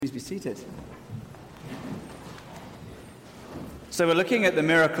Please be seated. So we're looking at the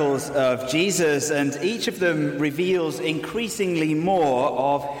miracles of Jesus, and each of them reveals increasingly more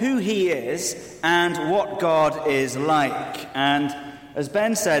of who he is and what God is like. And as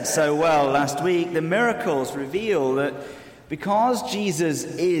Ben said so well last week, the miracles reveal that because Jesus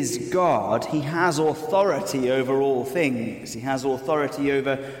is God, he has authority over all things. He has authority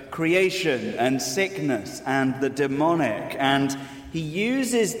over creation and sickness and the demonic, and he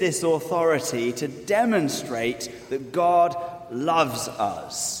uses this authority to demonstrate that God loves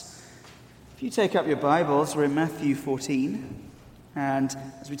us. If you take up your Bibles, we're in Matthew 14, and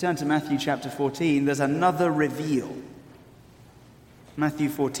as we turn to Matthew chapter 14, there's another reveal. Matthew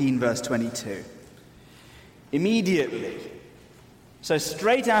 14, verse 22. Immediately, so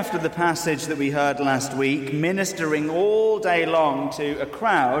straight after the passage that we heard last week, ministering all day long to a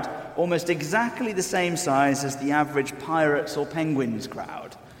crowd almost exactly the same size as the average Pirates or Penguins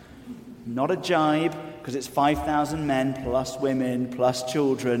crowd. Not a jibe, because it's 5,000 men plus women plus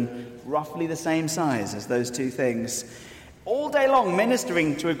children, roughly the same size as those two things. All day long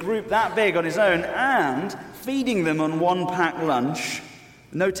ministering to a group that big on his own and feeding them on one packed lunch.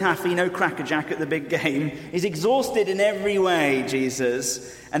 No taffy, no crackerjack at the big game. He's exhausted in every way,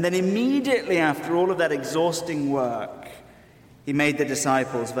 Jesus. And then immediately after all of that exhausting work, he made the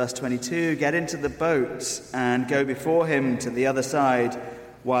disciples, verse 22, get into the boat and go before him to the other side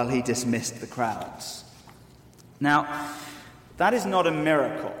while he dismissed the crowds. Now, that is not a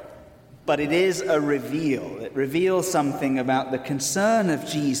miracle, but it is a reveal. It reveals something about the concern of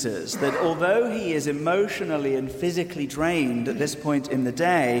Jesus, that although he is emotionally and physically drained at this point in the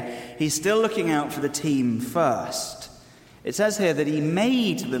day, he's still looking out for the team first. It says here that he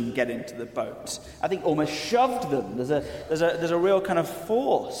made them get into the boat. I think almost shoved them. There's a real kind of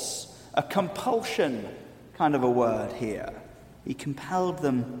force, a compulsion kind of a word here. He compelled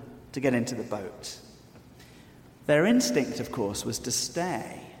them to get into the boat. Their instinct, of course, was to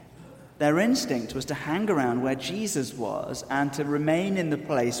stay. Their instinct was to hang around where Jesus was and to remain in the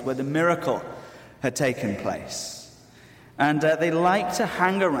place where the miracle had taken place. And they like to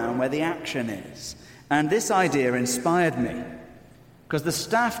hang around where the action is. And this idea inspired me because the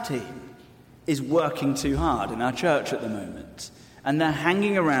staff team is working too hard in our church at the moment. And they're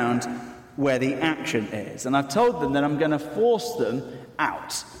hanging around where the action is. And I've told them that I'm going to force them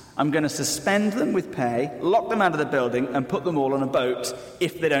out. I'm going to suspend them with pay, lock them out of the building, and put them all on a boat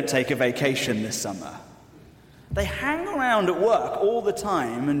if they don't take a vacation this summer. They hang around at work all the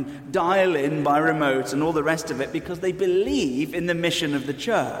time and dial in by remote and all the rest of it because they believe in the mission of the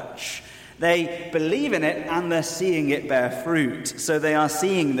church. They believe in it and they're seeing it bear fruit. So they are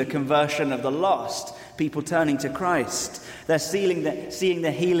seeing the conversion of the lost, people turning to Christ. They're seeing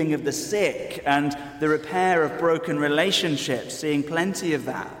the healing of the sick and the repair of broken relationships, seeing plenty of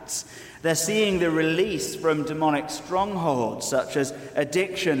that. They're seeing the release from demonic strongholds such as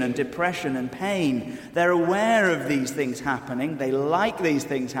addiction and depression and pain. They're aware of these things happening. They like these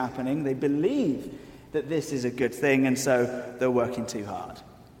things happening. They believe that this is a good thing, and so they're working too hard.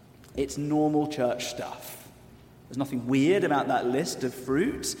 It's normal church stuff. There's nothing weird about that list of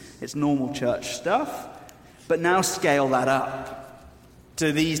fruits. It's normal church stuff. But now scale that up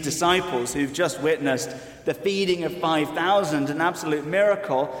to these disciples who've just witnessed the feeding of 5,000, an absolute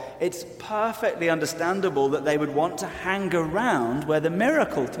miracle. It's perfectly understandable that they would want to hang around where the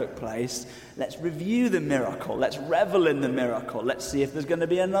miracle took place. Let's review the miracle. Let's revel in the miracle. Let's see if there's going to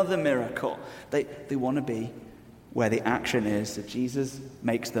be another miracle. They want to be where the action is, that Jesus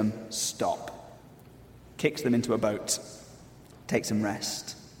makes them stop, kicks them into a boat, takes them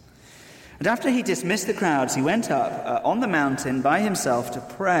rest. And after he dismissed the crowds, he went up on the mountain by himself to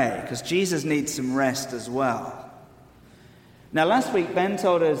pray, because Jesus needs some rest as well. Now, last week, Ben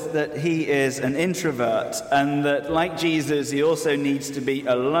told us that he is an introvert, and that, like Jesus, he also needs to be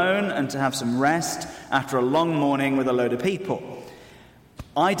alone and to have some rest after a long morning with a load of people.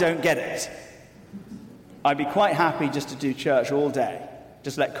 I don't get it. I'd be quite happy just to do church all day.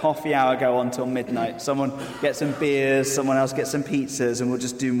 Just let coffee hour go on till midnight. Someone get some beers, someone else get some pizzas, and we'll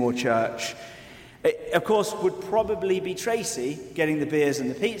just do more church. It, of course, would probably be Tracy getting the beers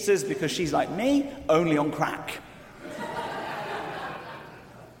and the pizzas, because she's like me, only on crack.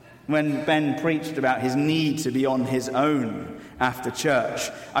 When Ben preached about his need to be on his own after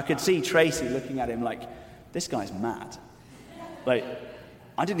church, I could see Tracy looking at him like, this guy's mad. Like,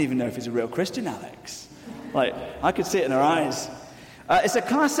 I didn't even know if he's a real Christian, Alex. Like, I could see it in her eyes. It's a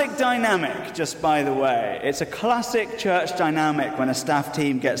classic dynamic, just by the way. It's a classic church dynamic when a staff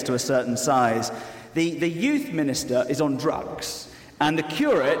team gets to a certain size. The youth minister is on drugs, and the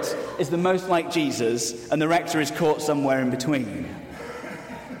curate is the most like Jesus, and the rector is caught somewhere in between.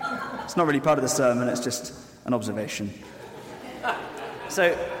 It's not really part of the sermon, it's just an observation.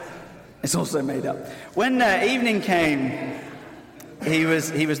 So, it's also made up. When evening came, he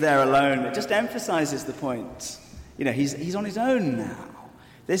was there alone. It just emphasizes the point. He's on his own now.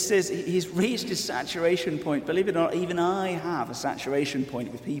 He's reached his saturation point. Believe it or not, even I have a saturation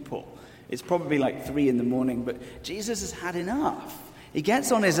point with people. It's probably like 3 a.m, but Jesus has had enough. He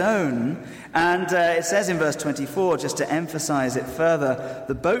gets on his own, and it says in verse 24, just to emphasize it further,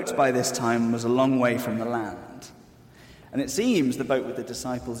 the boat by this time was a long way from the land. And it seems, the boat with the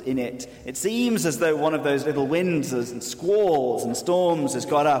disciples in it, it seems as though one of those little winds and squalls and storms has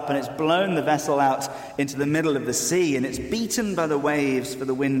got up and it's blown the vessel out into the middle of the sea, and it's beaten by the waves, for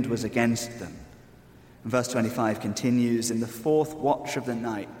the wind was against them. And verse 25 continues, in the 4th watch of the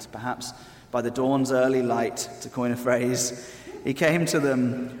night, perhaps by the dawn's early light, to coin a phrase, he came to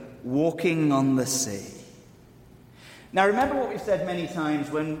them walking on the sea. Now, remember what we've said many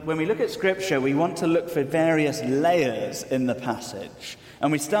times. When we look at Scripture, we want to look for various layers in the passage.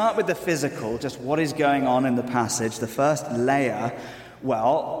 And we start with the physical, just what is going on in the passage. The first layer,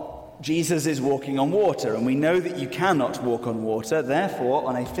 well, Jesus is walking on water. And we know that you cannot walk on water. Therefore,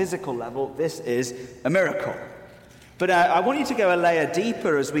 on a physical level, this is a miracle. But I want you to go a layer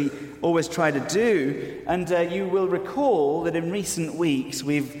deeper, as we always try to do. And you will recall that in recent weeks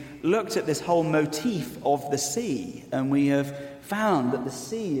we've looked at this whole motif of the sea. And we have found that the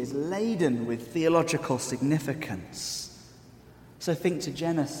sea is laden with theological significance. So think to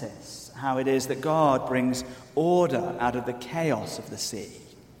Genesis, how it is that God brings order out of the chaos of the sea.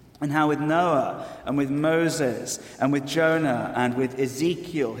 And how with Noah and with Moses and with Jonah and with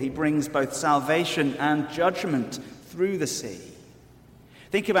Ezekiel, he brings both salvation and judgment through the sea.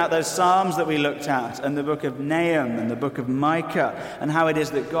 Think about those Psalms that we looked at, and the book of Nahum and the book of Micah, and how it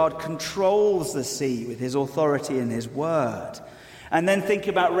is that God controls the sea with his authority and his word. And then think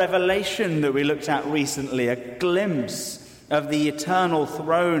about Revelation that we looked at recently, a glimpse of the eternal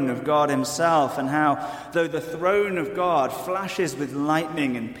throne of God himself, and how, though the throne of God flashes with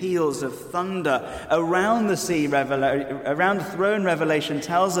lightning and peals of thunder around the sea, around the throne, Revelation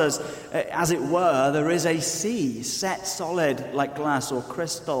tells us, as it were, there is a sea set solid like glass or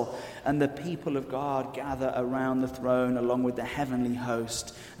crystal, and the people of God gather around the throne along with the heavenly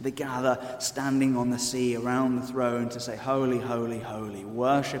host. They gather standing on the sea around the throne to say, "Holy, holy, holy,"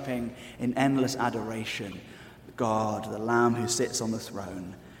 worshipping in endless adoration God, the Lamb who sits on the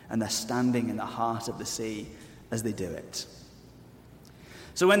throne, and they're standing in the heart of the sea as they do it.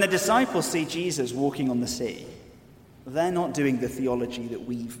 So when the disciples see Jesus walking on the sea, they're not doing the theology that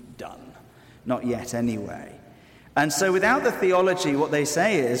we've done. Not yet, anyway. And so without the theology, what they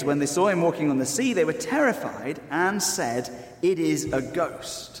say is, when they saw him walking on the sea, they were terrified and said, "It is a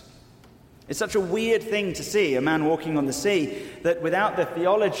ghost." It's such a weird thing to see, a man walking on the sea, that without the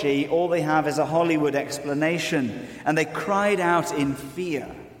theology, all they have is a Hollywood explanation. And they cried out in fear.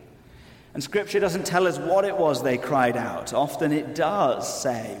 And Scripture doesn't tell us what it was they cried out. Often it does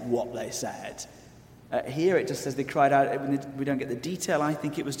say what they said. Here it just says they cried out. We don't get the detail. I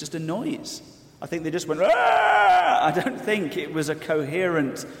think it was just a noise. I think they just went, "Ah!" I don't think it was a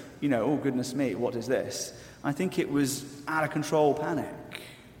coherent, "Oh, goodness me, what is this?" I think it was out of control panic.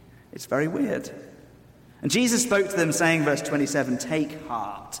 It's very weird. And Jesus spoke to them saying, verse 27, "Take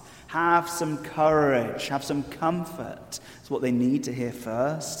heart, have some courage, have some comfort." That's what they need to hear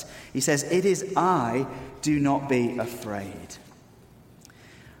first. He says, "It is I, do not be afraid."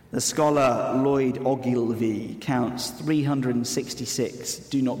 The scholar Lloyd Ogilvie counts 366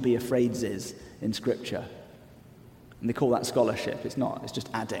 "do not be afraidses" in Scripture. And they call that scholarship. It's not, it's just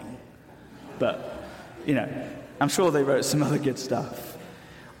adding. But, I'm sure they wrote some other good stuff.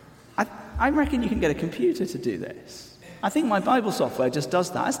 I reckon you can get a computer to do this. I think my Bible software just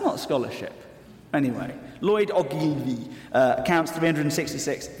does that. It's not scholarship. Anyway, Lloyd Ogilvie counts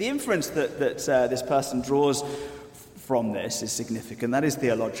 366. The inference that this person draws from this is significant. That is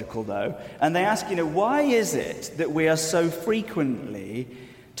theological, though. And they ask, why is it that we are so frequently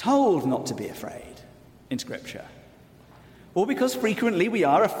told not to be afraid in Scripture? Well, because frequently we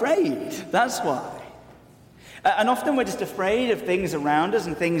are afraid. That's why. And often we're just afraid of things around us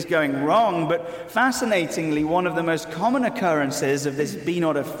and things going wrong. But fascinatingly, one of the most common occurrences of this "be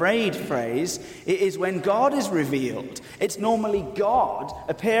not afraid" phrase is when God is revealed. It's normally God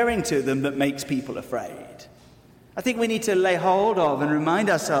appearing to them that makes people afraid. I think we need to lay hold of and remind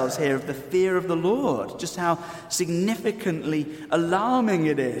ourselves here of the fear of the Lord, just how significantly alarming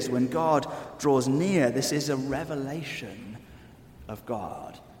it is when God draws near. This is a revelation of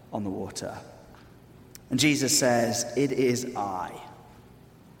God on the water. And Jesus says, "It is I."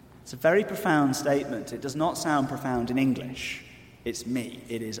 It's a very profound statement. It does not sound profound in English. It's me.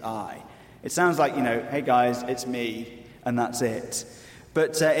 It is I. It sounds like, hey guys, it's me, and that's it.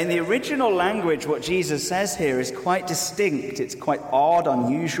 But in the original language, what Jesus says here is quite distinct. It's quite odd,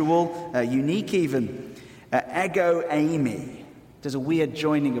 unusual, unique even. Ego eimi. There's a weird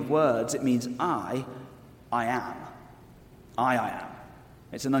joining of words. It means I am. I am.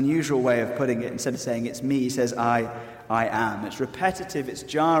 It's an unusual way of putting it. Instead of saying it's me, he says I am. It's repetitive, it's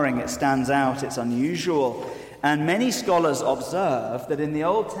jarring, it stands out, it's unusual. And many scholars observe that in the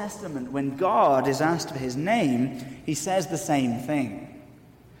Old Testament, when God is asked for his name, he says the same thing.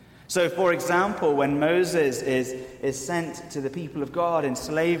 So, for example, when Moses is sent to the people of God in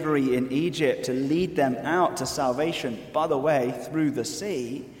slavery in Egypt to lead them out to salvation, by the way, through the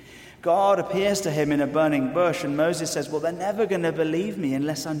sea, God appears to him in a burning bush, and Moses says, well, they're never going to believe me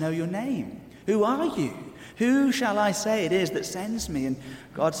unless I know your name. Who are you? Who shall I say it is that sends me? And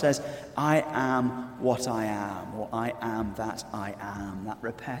God says, I am what I am, or I am that I am, that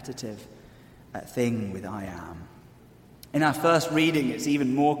repetitive thing with I am. In our first reading, it's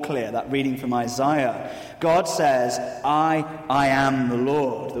even more clear, that reading from Isaiah. God says, I am the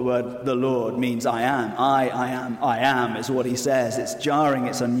Lord. The word the Lord means I am. I am is what he says. It's jarring,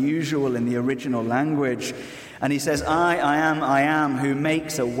 it's unusual in the original language. And he says, I am who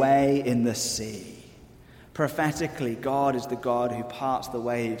makes a way in the sea. Prophetically, God is the God who parts the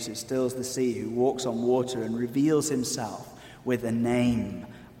waves, who stills the sea, who walks on water and reveals himself with the name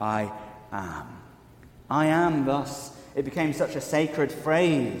I am. I am, thus, it became such a sacred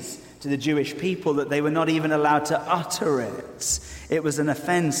phrase to the Jewish people that they were not even allowed to utter it. It was an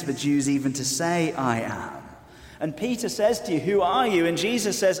offense for Jews even to say, I am. And Peter says to you, who are you? And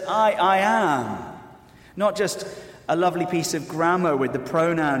Jesus says, I am. Not just a lovely piece of grammar with the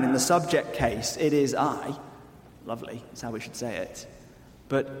pronoun in the subject case. It is I. Lovely, that's how we should say it.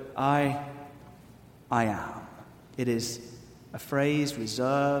 But I am. It is a phrase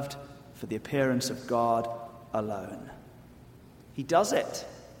reserved for the appearance of God alone. He does it.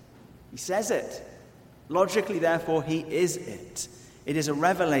 He says it. Logically, therefore, he is it. It is a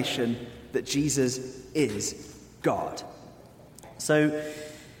revelation that Jesus is God. So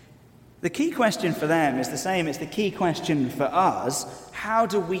the key question for them is the same. It's the key question for us. How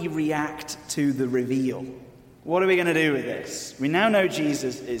do we react to the reveal? What are we going to do with this? We now know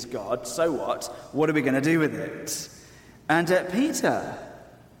Jesus is God. So what? What are we going to do with it? And Peter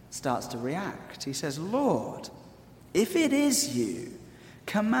starts to react. He says, Lord, if it is you,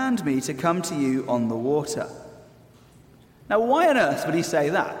 command me to come to you on the water. Now, why on earth would he say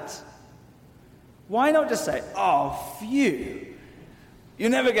that? Why not just say, oh, phew. You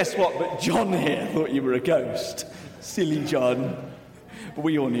never guess what, but John here thought you were a ghost. Silly John. But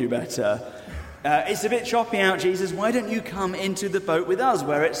we all knew better. It's a bit choppy out, Jesus. Why don't you come into the boat with us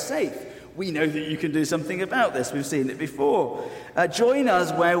where it's safe? We know that you can do something about this. We've seen it before. Join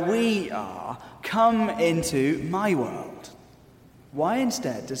us where we are. Come into my world. Why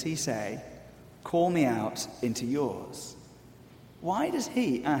instead does he say, call me out into yours? Why does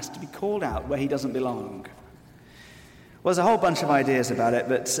he ask to be called out where he doesn't belong? Well, there's a whole bunch of ideas about it,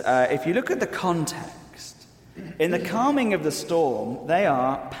 but if you look at the context, in the calming of the storm, they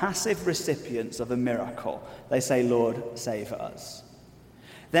are passive recipients of a miracle. They say, Lord, save us.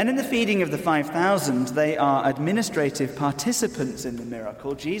 Then in the feeding of the 5,000, they are administrative participants in the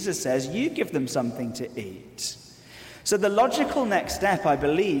miracle. Jesus says, you give them something to eat. So the logical next step, I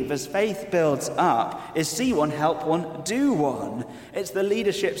believe, as faith builds up, is see one, help one, do one. It's the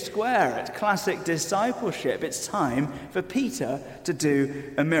leadership square. It's classic discipleship. It's time for Peter to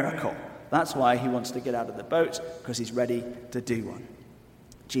do a miracle. That's why he wants to get out of the boat, because he's ready to do one.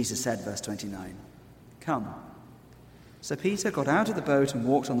 Jesus said, verse 29, come. So Peter got out of the boat and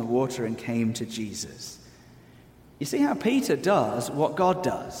walked on the water and came to Jesus. You see how Peter does what God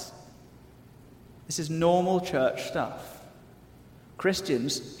does. This is normal church stuff.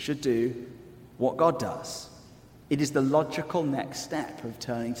 Christians should do what God does. It is the logical next step of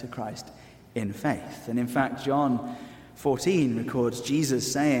turning to Christ in faith. And in fact, John 14 records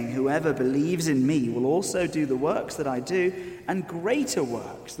Jesus saying, whoever believes in me will also do the works that I do, and greater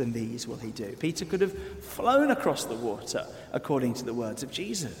works than these will he do. Peter could have flown across the water, according to the words of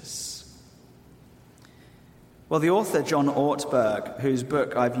Jesus. Well, the author John Ortberg, whose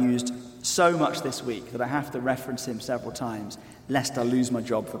book I've used so much this week that I have to reference him several times, lest I lose my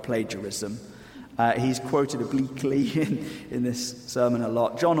job for plagiarism. He's quoted obliquely in this sermon a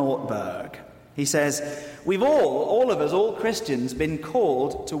lot. John Ortberg, he says, we've all of us, all Christians, been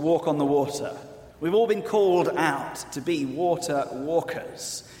called to walk on the water. We've all been called out to be water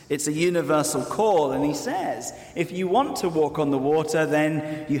walkers. It's a universal call, and he says, if you want to walk on the water,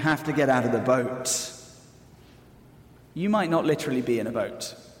 then you have to get out of the boat. You might not literally be in a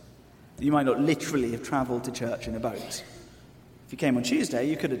boat. You might not literally have travelled to church in a boat. If you came on Tuesday,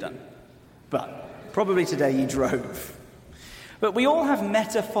 you could have done. But probably today you drove. But we all have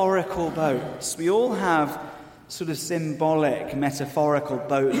metaphorical boats. We all have sort of symbolic, metaphorical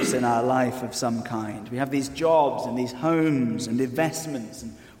boats in our life of some kind. We have these jobs and these homes and investments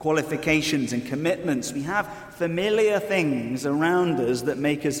and qualifications and commitments. We have familiar things around us that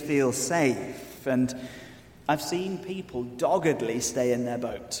make us feel safe. And I've seen people doggedly stay in their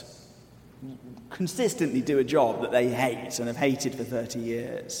boat, consistently do a job that they hate and have hated for 30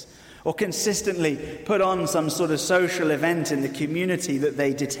 years, or consistently put on some sort of social event in the community that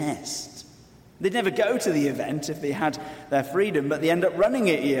they detest. They'd never go to the event if they had their freedom, but they end up running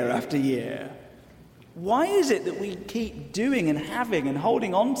it year after year. Why is it that we keep doing and having and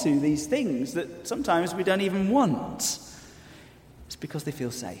holding on to these things that sometimes we don't even want? It's because they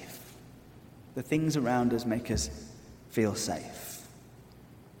feel safe. The things around us make us feel safe.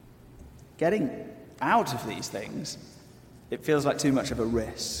 Getting out of these things, it feels like too much of a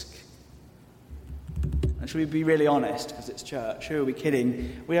risk. And should we be really honest, because it's church? Who are we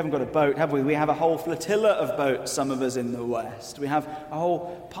kidding? We haven't got a boat, have we? We have a whole flotilla of boats, some of us in the West. We have a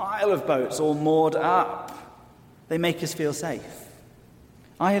whole pile of boats all moored up. They make us feel safe.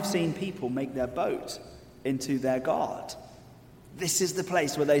 I have seen people make their boat into their God. This is the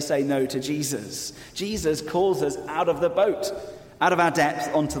place where they say no to Jesus. Jesus calls us out of the boat, out of our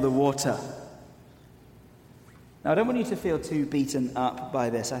depth onto the water. Now, I don't want you to feel too beaten up by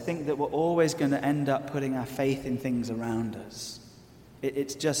this. I think that we're always going to end up putting our faith in things around us.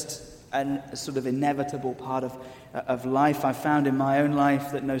 It's just a sort of inevitable part of life. I've found in my own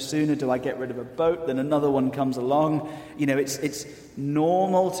life that no sooner do I get rid of a boat than another one comes along. You know, it's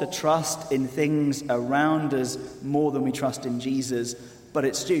normal to trust in things around us more than we trust in Jesus, but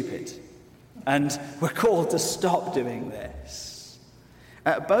it's stupid. And we're called to stop doing this.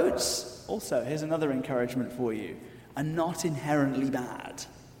 Boats, also, here's another encouragement for you, are not inherently bad.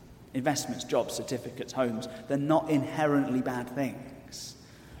 Investments, jobs, certificates, homes, they're not inherently bad things.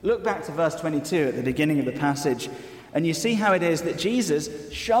 Look back to verse 22 at the beginning of the passage, and you see how it is that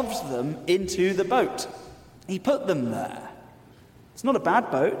Jesus shoves them into the boat. He put them there. It's not a bad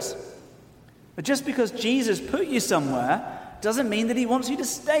boat. But just because Jesus put you somewhere doesn't mean that he wants you to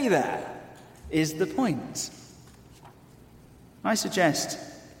stay there, is the point. I suggest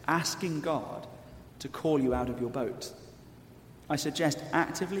asking God to call you out of your boat. I suggest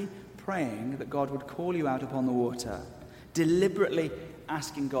actively praying that God would call you out upon the water, deliberately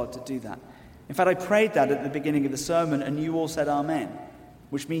asking God to do that. In fact, I prayed that at the beginning of the sermon, and you all said amen,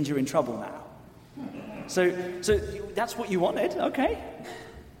 which means you're in trouble now. So that's what you wanted, okay?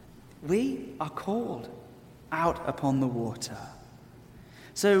 We are called out upon the water.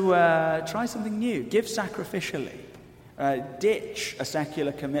 So try something new. Give sacrificially. Ditch a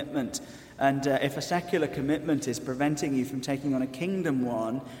secular commitment. And if a secular commitment is preventing you from taking on a kingdom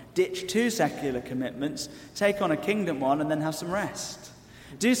one, ditch 2 secular commitments, take on a kingdom one, and then have some rest.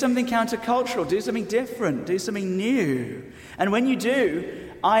 Do something countercultural, do something different, do something new. And when you do,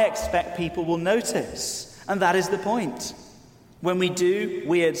 I expect people will notice. And that is the point. When we do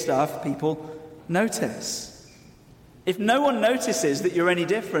weird stuff, people notice. If no one notices that you're any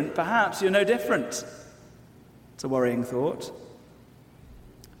different, perhaps you're no different. It's a worrying thought.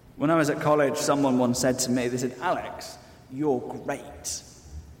 When I was at college, someone once said to me, they said, "Alex, you're great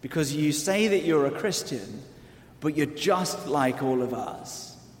because you say that you're a Christian, but you're just like all of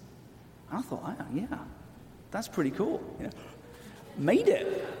us." I thought, yeah, that's pretty cool. You know, made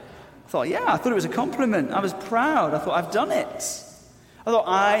it. I thought it was a compliment. I was proud. I thought, I've done it. I thought,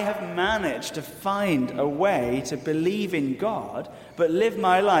 I have managed to find a way to believe in God, but live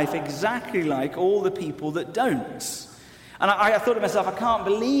my life exactly like all the people that don't. And I thought to myself, I can't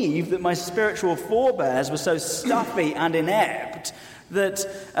believe that my spiritual forebears were so stuffy and inept that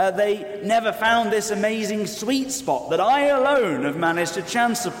they never found this amazing sweet spot that I alone have managed to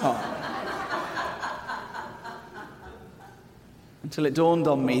chance upon. Until it dawned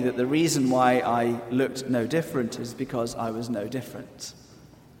on me that the reason why I looked no different is because I was no different.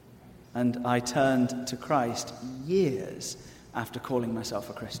 And I turned to Christ years after calling myself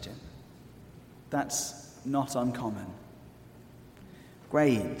a Christian. That's not uncommon.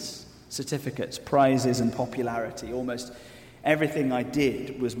 Grades, certificates, prizes, and popularity. Almost everything I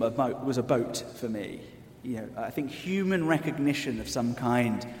did was a boat for me. You know, I think human recognition of some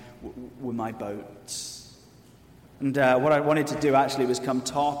kind were my boats. And what I wanted to do actually was come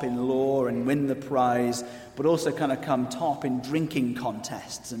top in law and win the prize, but also kind of come top in drinking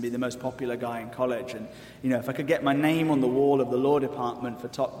contests and be the most popular guy in college. And, if I could get my name on the wall of the law department for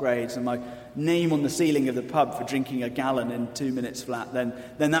top grades and my name on the ceiling of the pub for drinking a gallon in 2 minutes flat, then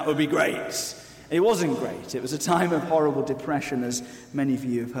that would be great. It wasn't great. It was a time of horrible depression, as many of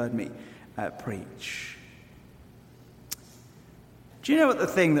you have heard me preach. Do you know what the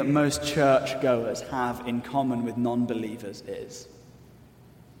thing that most churchgoers have in common with non-believers is?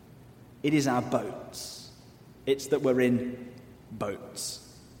 It is our boats. It's that we're in boats.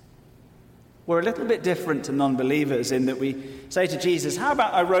 We're a little bit different to non-believers in that we say to Jesus, how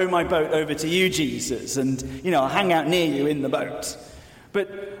about I row my boat over to you, Jesus, and, I'll hang out near you in the boat.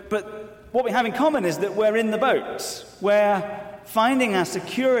 But what we have in common is that we're in the boat. We're finding our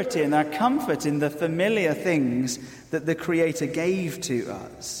security and our comfort in the familiar things that the Creator gave to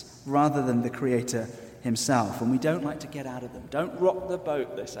us, rather than the Creator himself. And we don't like to get out of them. Don't rock the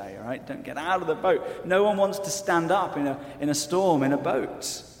boat, they say, all right? Don't get out of the boat. No one wants to stand up in a storm in a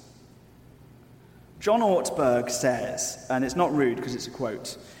boat. John Ortberg says, and it's not rude because it's a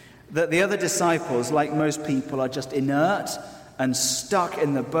quote, that the other disciples, like most people, are just inert and stuck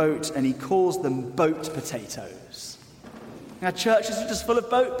in the boat, and he calls them boat potatoes. Our churches are just full of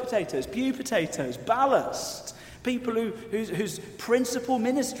boat potatoes, pew potatoes, ballast. People whose principal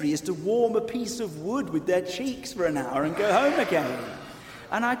ministry is to warm a piece of wood with their cheeks for an hour and go home again.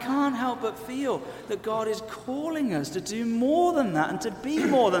 And I can't help but feel that God is calling us to do more than that and to be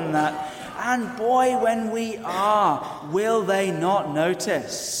more than that. And boy, when we are, will they not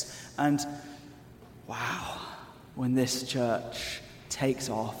notice? And wow, when this church takes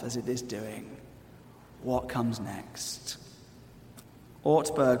off as it is doing, what comes next?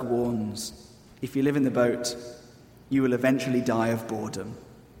 Ortberg warns, if you live in the boat, you will eventually die of boredom.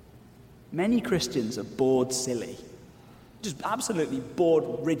 Many Christians are bored silly, just absolutely bored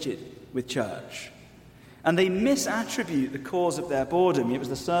rigid with church. And they misattribute the cause of their boredom. It was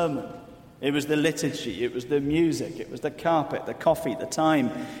the sermon, it was the liturgy, it was the music, it was the carpet, the coffee, the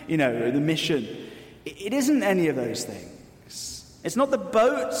time, the mission. It isn't any of those things. It's not the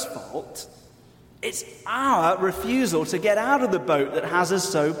boat's fault. It's our refusal to get out of the boat that has us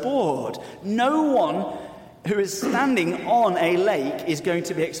so bored. No one who is standing on a lake is going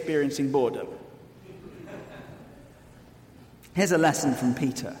to be experiencing boredom. Here's a lesson from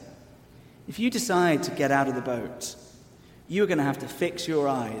Peter. If you decide to get out of the boat, you're going to have to fix your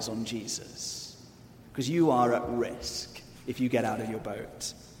eyes on Jesus, because you are at risk if you get out of your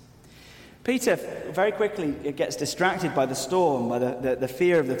boat. Peter very quickly gets distracted by the storm, by the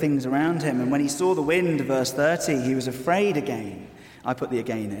fear of the things around him. And when he saw the wind, verse 30, he was afraid again. I put the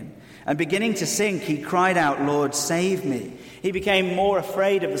again in. And beginning to sink, he cried out, Lord, save me. He became more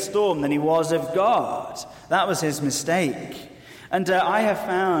afraid of the storm than he was of God. That was his mistake. And I have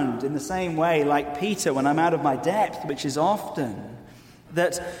found in the same way, like Peter, when I'm out of my depth, which is often,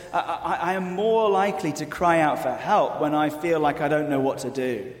 that I am more likely to cry out for help when I feel like I don't know what to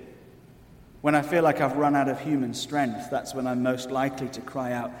do. When I feel like I've run out of human strength, that's when I'm most likely to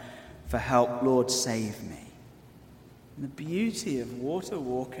cry out for help, Lord, save me. And the beauty of water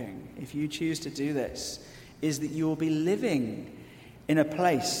walking, if you choose to do this, is that you will be living in a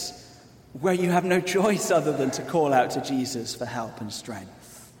place where you have no choice other than to call out to Jesus for help and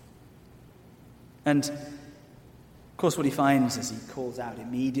strength. And, of course, what he finds as he calls out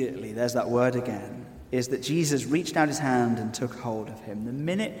immediately, there's that word again, is that Jesus reached out his hand and took hold of him. The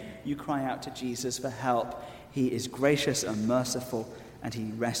minute you cry out to Jesus for help, he is gracious and merciful, and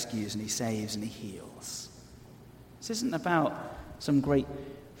he rescues and he saves and he heals. This isn't about some great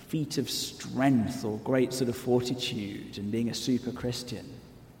feat of strength or great sort of fortitude and being a super Christian.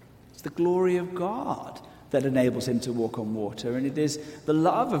 It's the glory of God that enables him to walk on water, and it is the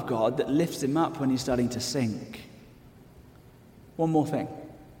love of God that lifts him up when he's starting to sink. One more thing.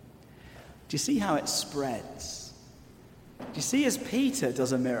 Do you see how it spreads? Do you see as Peter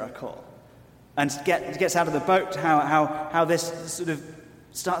does a miracle and gets out of the boat, how this sort of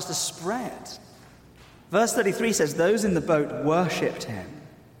starts to spread? Verse 33 says, those in the boat worshipped him.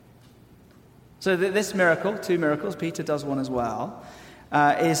 So this miracle, two miracles, Peter does one as well,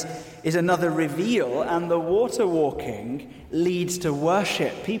 is another reveal, and the water walking leads to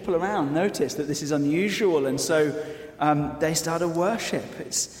worship. People around notice that this is unusual, and so they start to worship.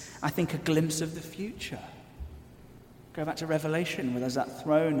 It's, I think, a glimpse of the future. Go back to Revelation, where there's that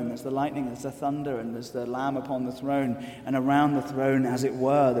throne, and there's the lightning, there's the thunder, and there's the Lamb upon the throne, and around the throne, as it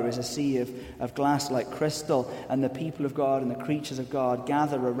were, there is a sea of glass like crystal, and the people of God and the creatures of God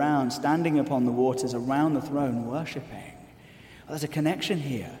gather around, standing upon the waters around the throne, worshipping. Well, there's a connection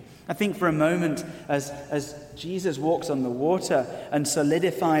here. I think for a moment, as Jesus walks on the water and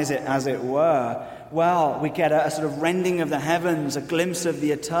solidifies it, as it were, well, we get a sort of rending of the heavens, a glimpse of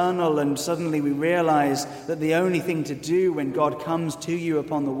the eternal, and suddenly we realize that the only thing to do when God comes to you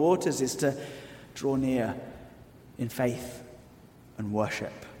upon the waters is to draw near in faith and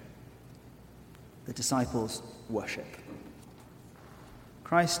worship. The disciples worship.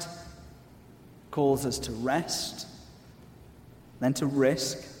 Christ calls us to rest, then to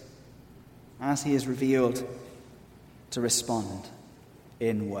risk, as he is revealed, to respond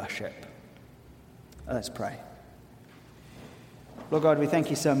in worship. Let's pray. Lord God, we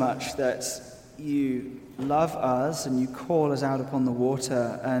thank you so much that you love us and you call us out upon the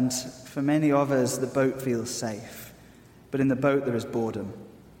water, and for many of us the boat feels safe, but in the boat there is boredom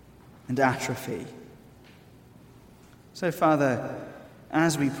and atrophy. So, Father,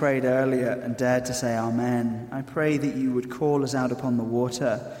 as we prayed earlier and dared to say Amen, I pray that you would call us out upon the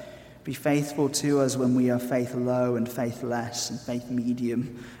water. Be faithful to us when we are faith low and faith less and faith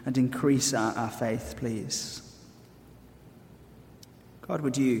medium, and increase our faith, please. God,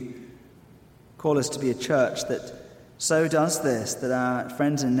 would you call us to be a church that so does this, that our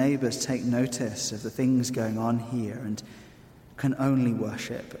friends and neighbours take notice of the things going on here and can only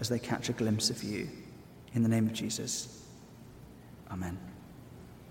worship as they catch a glimpse of you. In the name of Jesus. Amen.